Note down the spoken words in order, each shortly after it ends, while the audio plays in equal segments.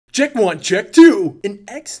Check one, check two. An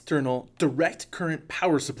external direct current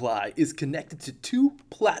power supply is connected to two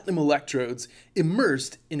platinum electrodes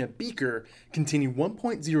immersed in a beaker containing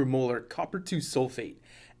 1.0 molar copper 2 sulfate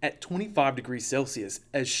at 25 degrees Celsius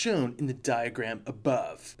as shown in the diagram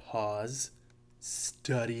above. Pause.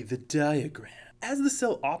 Study the diagram. As the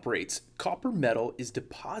cell operates, copper metal is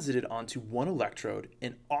deposited onto one electrode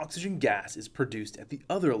and oxygen gas is produced at the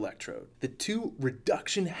other electrode. The two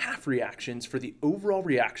reduction half reactions for the overall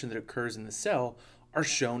reaction that occurs in the cell are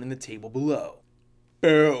shown in the table below.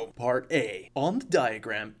 Boom! Part A. On the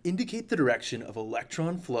diagram, indicate the direction of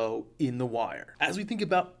electron flow in the wire. As we think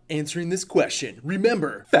about answering this question,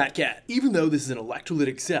 remember, fat cat, even though this is an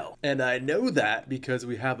electrolytic cell, and I know that because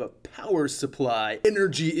we have a power supply,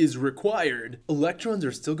 energy is required, electrons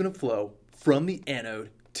are still going to flow from the anode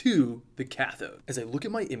to the cathode. As I look at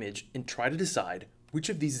my image and try to decide which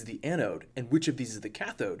of these is the anode and which of these is the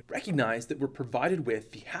cathode, recognize that we're provided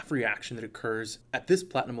with the half reaction that occurs at this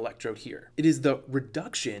platinum electrode here. It is the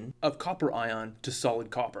reduction of copper ion to solid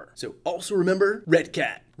copper. So also remember, red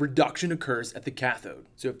cat, reduction occurs at the cathode.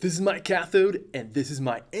 So if this is my cathode and this is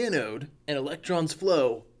my anode, and electrons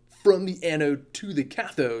flow from the anode to the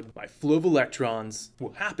cathode, my flow of electrons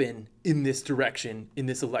will happen in this direction in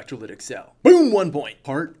this electrolytic cell. Boom, 1 point.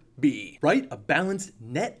 Part B. Write a balanced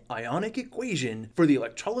net ionic equation for the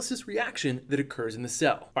electrolysis reaction that occurs in the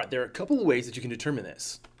cell. All right, there are a couple of ways that you can determine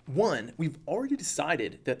this. One, we've already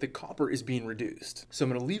decided that the copper is being reduced. So I'm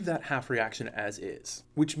going to leave that half reaction as is,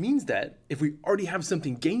 which means that if we already have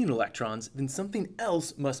something gaining electrons, then something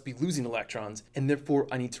else must be losing electrons, and therefore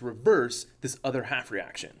I need to reverse this other half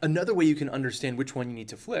reaction. Another way you can understand which one you need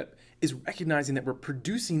to flip is recognizing that we're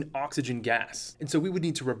producing oxygen gas. And so we would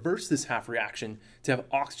need to reverse this half reaction to have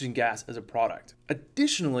oxygen gas as a product.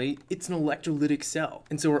 Additionally, it's an electrolytic cell.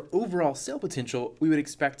 And so our overall cell potential, we would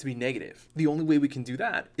expect to be negative. The only way we can do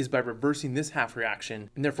that is by reversing this half reaction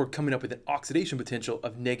and therefore coming up with an oxidation potential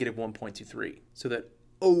of negative 1.23. So that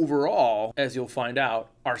overall, as you'll find out,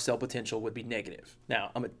 our cell potential would be negative.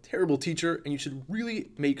 Now, I'm a terrible teacher and you should really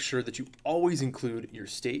make sure that you always include your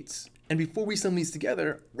states. And before we sum these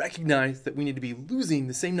together, recognize that we need to be losing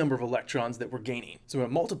the same number of electrons that we're gaining. So I'm going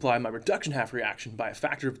to multiply my reduction half reaction by a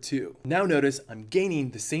factor of 2. Now notice I'm gaining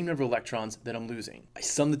the same number of electrons that I'm losing. I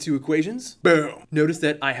sum the two equations, boom. Notice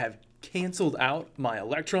that I have canceled out my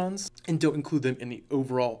electrons and don't include them in the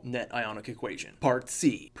overall net ionic equation. Part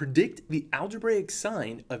C. Predict the algebraic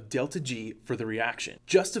sign of delta G for the reaction.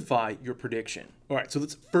 Justify your prediction. All right, so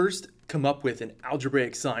let's first come up with an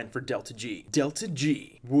algebraic sign for delta G. Delta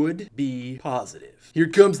G would be positive. Here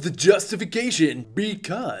comes the justification,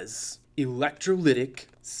 because electrolytic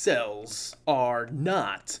cells are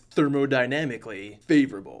not thermodynamically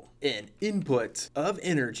favorable. An input of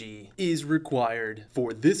energy is required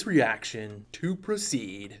for this reaction to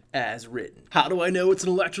proceed as written. How do I know it's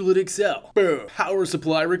an electrolytic cell? Boom, power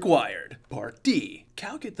supply required. Part D,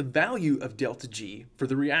 calculate the value of delta G for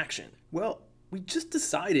the reaction. Well, we just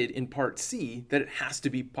decided in part C that it has to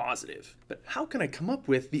be positive, but how can I come up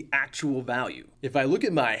with the actual value? If I look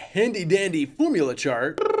at my handy dandy formula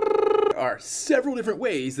chart, there are several different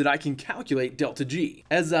ways that I can calculate delta G.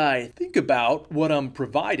 As I think about what I'm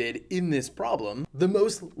provided in this problem, the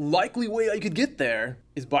most likely way I could get there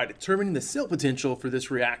is by determining the cell potential for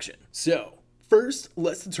this reaction. So, first,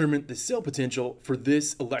 let's determine the cell potential for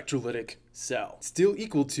this electrolytic cell. Still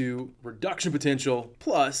equal to reduction potential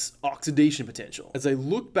plus oxidation potential. As I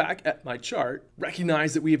look back at my chart,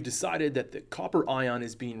 recognize that we have decided that the copper ion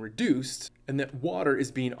is being reduced and that water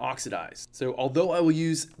is being oxidized. So although I will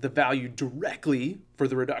use the value directly for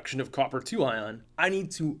the reduction of copper 2 ion, I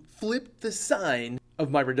need to flip the sign of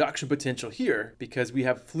my reduction potential here because we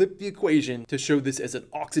have flipped the equation to show this as an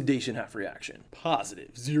oxidation half reaction.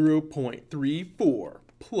 Positive 0.34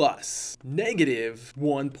 plus negative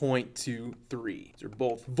 1.23. These are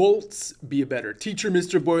both volts. Be a better teacher,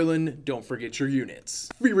 Mr. Boylan. Don't forget your units.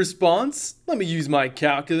 Free response. Let me use my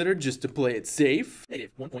calculator just to play it safe.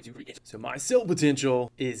 Negative 1.23. So my cell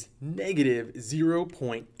potential is negative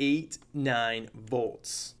 0.89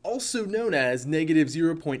 volts, also known as negative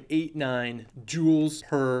 0.89 joules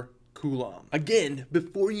per Coulomb. Again,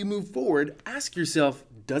 before you move forward, ask yourself,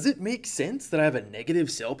 does it make sense that I have a negative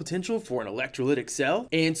cell potential for an electrolytic cell?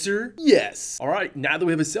 Answer, yes. All right, now that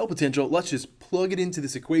we have a cell potential, let's just plug it into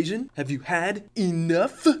this equation. Have you had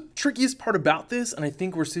enough? Trickiest part about this, and I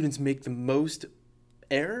think where students make the most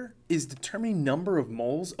error, is determining number of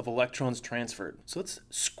moles of electrons transferred. So let's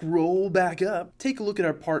scroll back up, take a look at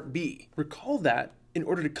our part B. Recall that in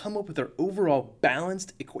order to come up with our overall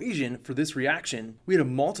balanced equation for this reaction, we had to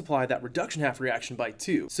multiply that reduction half reaction by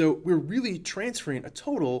 2. So we're really transferring a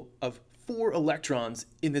total of 4 electrons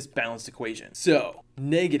in this balanced equation. So,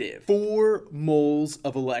 negative 4 moles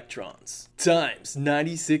of electrons times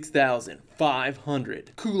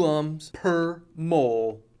 96,500 coulombs per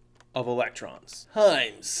mole of electrons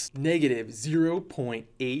times negative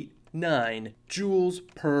 0.89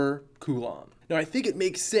 joules per coulomb. Now, I think it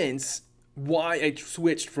makes sense why I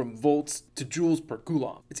switched from volts to joules per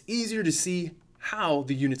coulomb. It's easier to see how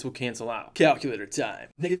the units will cancel out. Calculator time.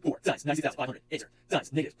 Negative 4 times 96,500 answer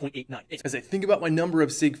times negative 0.89 answer. As I think about my number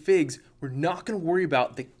of sig figs, we're not going to worry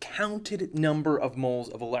about the counted number of moles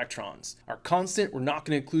of electrons. Our constant we're not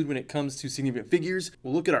going to include when it comes to significant figures.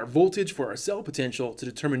 We'll look at our voltage for our cell potential to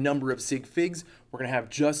determine number of sig figs. We're going to have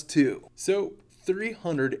just 2. So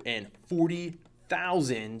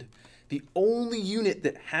 340,000. The only unit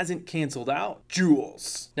that hasn't canceled out,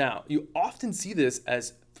 joules. Now, you often see this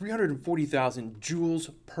as 340,000 joules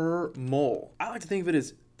per mole. I like to think of it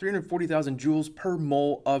as 340,000 joules per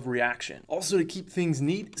mole of reaction. Also, to keep things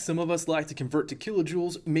neat, some of us like to convert to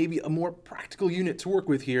kilojoules, maybe a more practical unit to work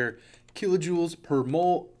with here. Kilojoules per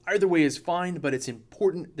mole, either way is fine, but it's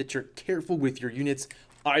important that you're careful with your units,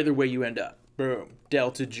 either way you end up. Boom.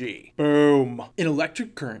 Delta G. Boom. An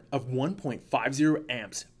electric current of 1.50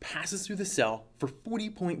 amps passes through the cell for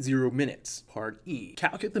 40.0 minutes. Part E.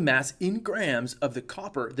 Calculate the mass in grams of the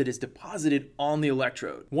copper that is deposited on the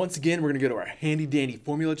electrode. Once again, we're going to go to our handy dandy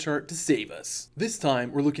formula chart to save us. This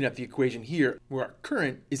time, we're looking at the equation here where our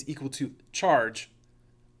current is equal to charge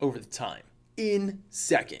over the time. In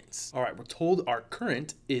seconds. All right, we're told our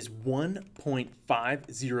current is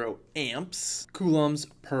 1.50 amps coulombs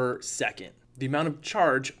per second. The amount of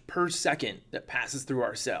charge per second that passes through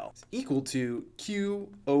our cell is equal to Q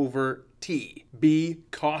over T. Be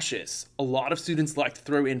cautious. A lot of students like to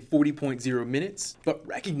throw in 40.0 minutes, but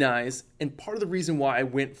recognize, and part of the reason why I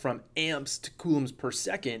went from amps to coulombs per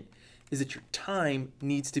second is that your time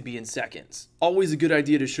needs to be in seconds. Always a good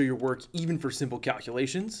idea to show your work even for simple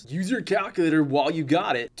calculations. Use your calculator while you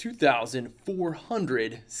got it.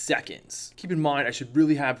 2,400 seconds. Keep in mind, I should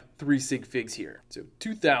really have 3 sig figs here. So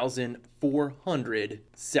 2,400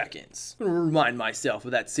 seconds. I'm gonna remind myself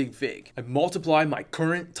of that sig fig. I multiply my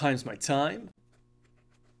current times my time,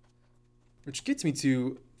 which gets me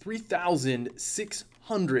to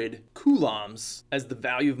 3,600 coulombs as the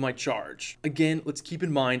value of my charge. Again, let's keep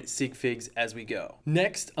in mind sig figs as we go.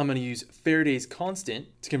 Next, I'm going to use Faraday's constant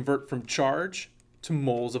to convert from charge to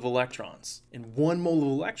moles of electrons. And 1 mole of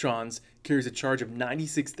electrons carries a charge of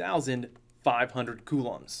 96,500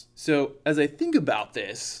 coulombs. So as I think about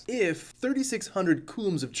this, if 3,600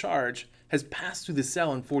 coulombs of charge has passed through the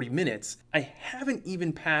cell in 40 minutes, I haven't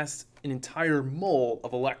even passed an entire mole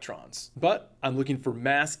of electrons. But I'm looking for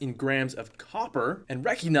mass in grams of copper and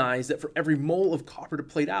recognize that for every mole of copper to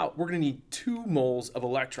plate out, we're gonna need 2 moles of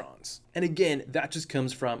electrons. And again, that just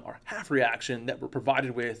comes from our half reaction that we're provided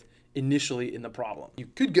with initially in the problem. You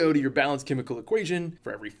could go to your balanced chemical equation.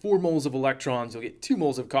 For every 4 moles of electrons, you'll get 2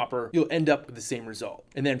 moles of copper. You'll end up with the same result.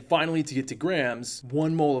 And then finally, to get to grams,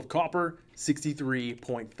 1 mole of copper,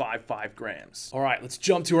 63.55 grams. All right, let's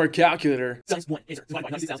jump to our calculator. Times 1 answer divided by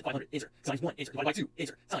 96,500 answer times 1 answer divided by 2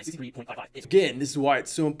 answer times 63.55 answer. Again, this is why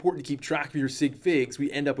it's so important to keep track of your sig figs. We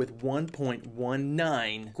end up with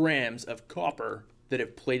 1.19 grams of copper that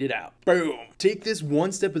have plated out. Boom. Take this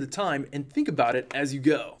one step at a time and think about it as you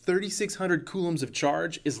go. 3,600 coulombs of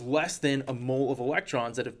charge is less than a mole of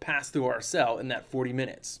electrons that have passed through our cell in that 40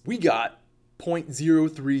 minutes. We got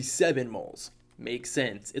 0.037 moles. Makes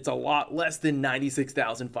sense. It's a lot less than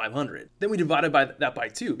 96,500. Then we divided that by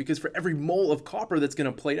 2 because for every mole of copper that's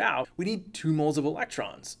going to plate out, we need 2 moles of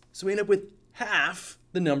electrons. So we end up with half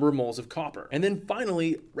the number of moles of copper. And then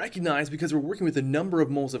finally, recognize because we're working with a number of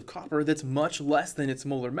moles of copper that's much less than its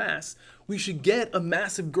molar mass, we should get a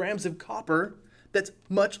mass of grams of copper that's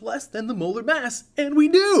much less than the molar mass, and we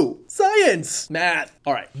do! Science! Math!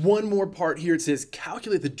 All right, one more part here. It says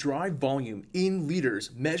calculate the dry volume in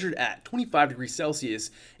liters measured at 25 degrees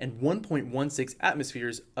Celsius and 1.16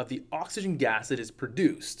 atmospheres of the oxygen gas that is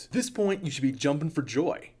produced. At this point, you should be jumping for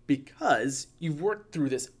joy because you've worked through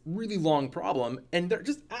this really long problem and they're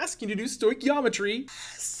just asking you to do stoichiometry.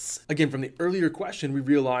 Yes! Again, from the earlier question, we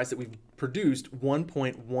realized that we've produced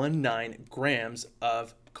 1.19 grams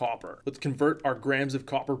of copper. Let's convert our grams of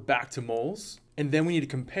copper back to moles, and then we need to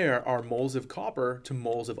compare our moles of copper to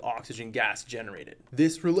moles of oxygen gas generated.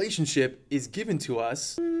 This relationship is given to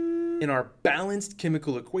us in our balanced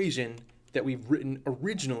chemical equation that we've written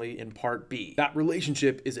originally in part B. That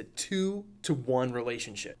relationship is a 2-to-1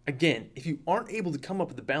 relationship. Again, if you aren't able to come up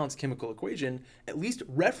with a balanced chemical equation, at least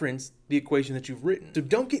reference the equation that you've written. So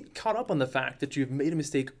don't get caught up on the fact that you've made a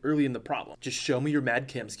mistake early in the problem. Just show me your mad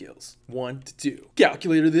chem skills. 1 to 2.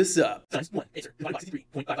 Calculator this up. Times 1 answer divided by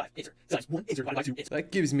 63.55 answer times 1 answer divided by 2 answer.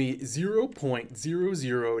 That gives me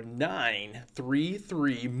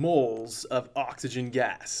 0.00933 moles of oxygen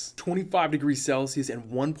gas. 25 degrees Celsius and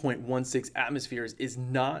 1.16 atmospheres is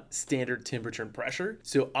not standard temperature and pressure.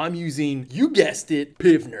 So I'm using, you guessed it,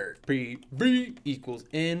 PIVNERT. PV equals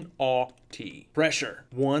NRT. Pressure,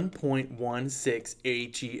 1.16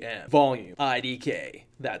 ATM. Volume, IDK.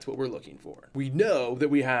 That's what we're looking for. We know that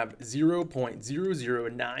we have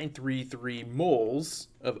 0.00933 moles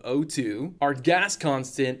of O2. Our gas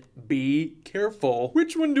constant, be careful.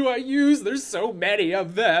 Which one do I use? There's so many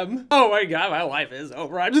of them. Oh my God, my life is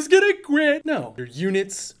over. I'm just gonna quit. No, your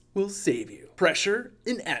units will save you. Pressure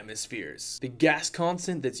in atmospheres. The gas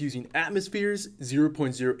constant that's using atmospheres,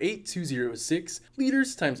 0.08206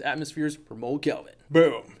 liters times atmospheres per mole Kelvin.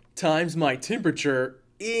 Boom. Times my temperature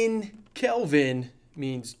in Kelvin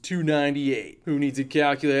means 298. Who needs a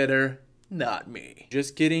calculator? Not me.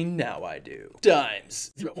 Just kidding, now I do.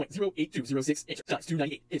 Times 0.08206 inch times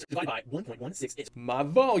 298 inch divided by 1.16 inch. My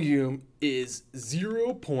volume is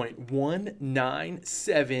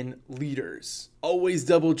 0.197 liters. Always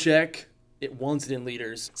double check. It wants it in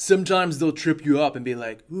liters. Sometimes they'll trip you up and be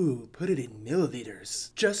like, ooh, put it in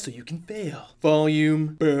milliliters, just so you can fail.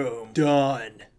 Volume, boom, done.